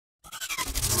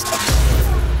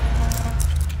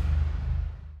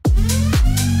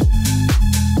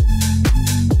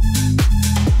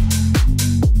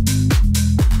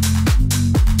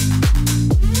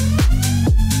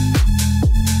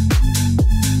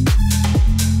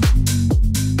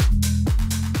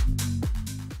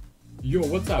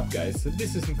What's up guys,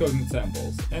 this is Incognito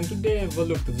Samples, and today we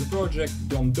looked at the project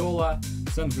Dolla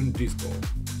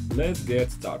Frandisco. Let's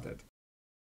get started.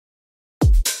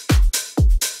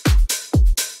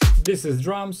 This is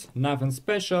drums, nothing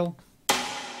special,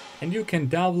 and you can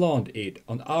download it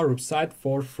on our website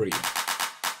for free.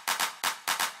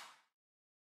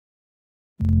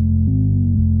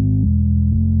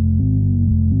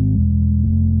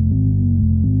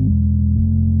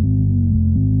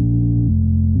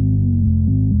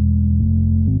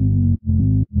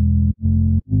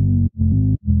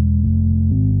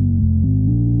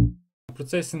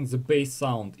 Processing the bass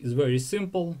sound is very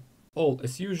simple, all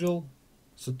as usual.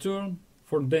 Saturn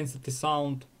for density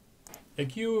sound,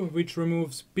 EQ which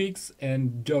removes peaks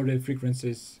and dirty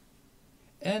frequencies,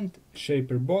 and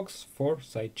shaper box for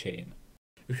sidechain.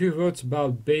 A few words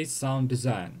about bass sound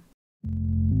design.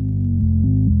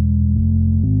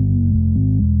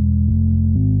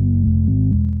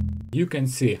 You can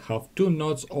see how two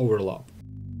notes overlap.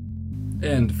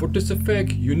 And for this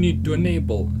effect you need to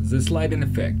enable the sliding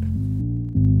effect.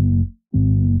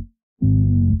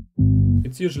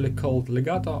 It's usually called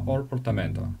legato or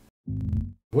portamento.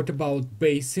 What about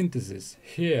bass synthesis?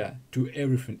 Here too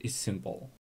everything is simple.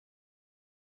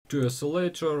 Two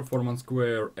oscillator, 4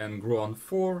 square and grow on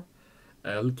 4,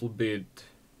 a little bit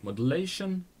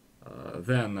modulation,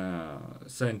 then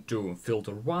send to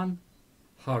filter 1,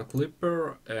 hard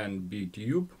clipper and big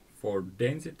tube for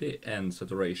density and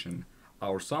saturation,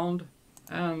 our sound,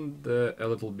 and a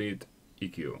little bit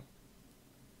EQ.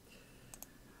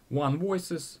 1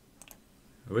 voices,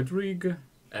 with rig,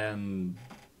 and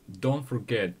don't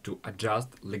forget to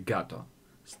adjust legato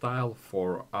style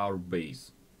for our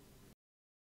bass.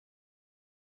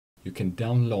 You can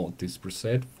download this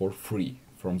preset for free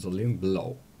from the link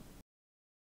below.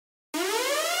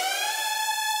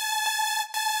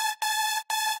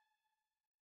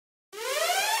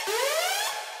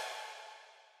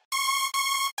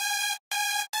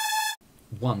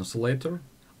 One oscillator,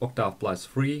 octave plus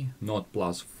 3, note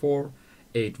plus 4,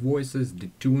 8 voices,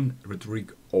 detune,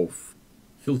 rig off.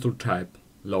 Filter type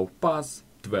low pass,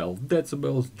 12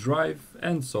 decibels, drive,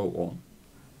 and so on.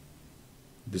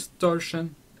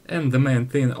 Distortion, and the main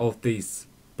thing of this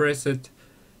preset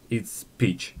is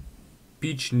pitch.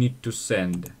 Pitch need to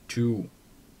send to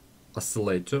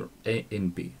oscillator A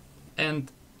and B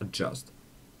and adjust.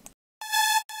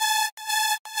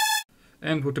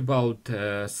 And what about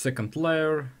second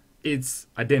layer? It's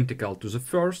identical to the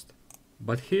first,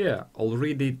 but here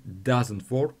already doesn't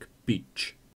work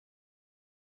pitch.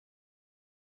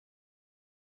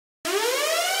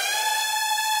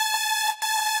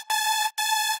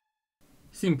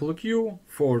 Simple EQ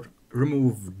for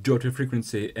remove dirty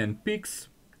frequency and peaks,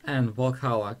 and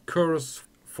Valhalla chorus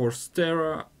for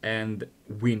stereo and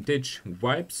vintage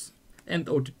vibes, and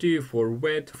OTT for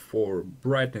wet for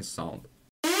brightness sound.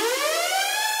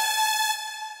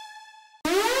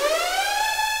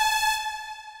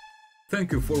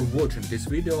 Thank you for watching this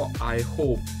video, I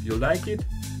hope you like it,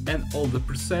 and all the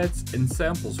presets and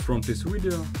samples from this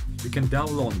video you can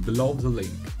download below the link.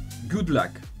 Good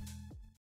luck!